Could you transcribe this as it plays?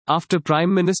after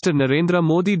Prime Minister Narendra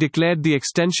Modi declared the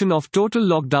extension of total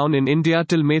lockdown in India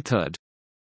till May 3.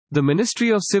 The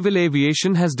Ministry of Civil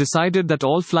Aviation has decided that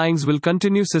all flyings will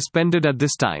continue suspended at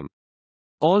this time.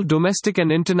 All domestic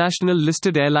and international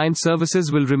listed airline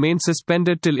services will remain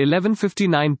suspended till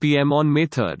 11:59 p.m. on May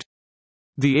 3.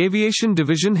 The aviation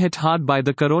division hit hard by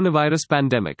the coronavirus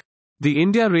pandemic. The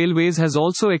India Railways has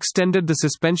also extended the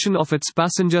suspension of its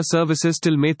passenger services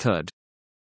till May 3.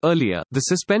 Earlier, the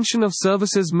suspension of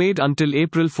services made until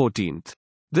April 14.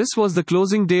 This was the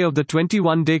closing day of the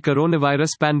 21-day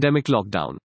coronavirus pandemic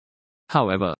lockdown.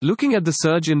 However, looking at the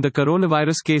surge in the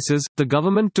coronavirus cases, the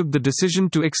government took the decision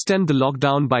to extend the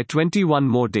lockdown by 21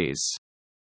 more days.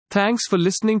 Thanks for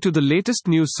listening to the latest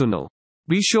news Suno.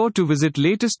 Be sure to visit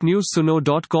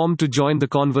latestnewssuno.com to join the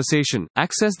conversation,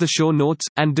 access the show notes,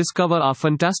 and discover our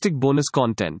fantastic bonus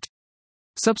content.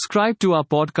 Subscribe to our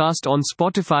podcast on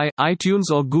Spotify,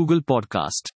 iTunes or Google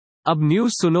Podcast. अब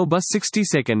news सुनो बस 60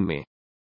 second में.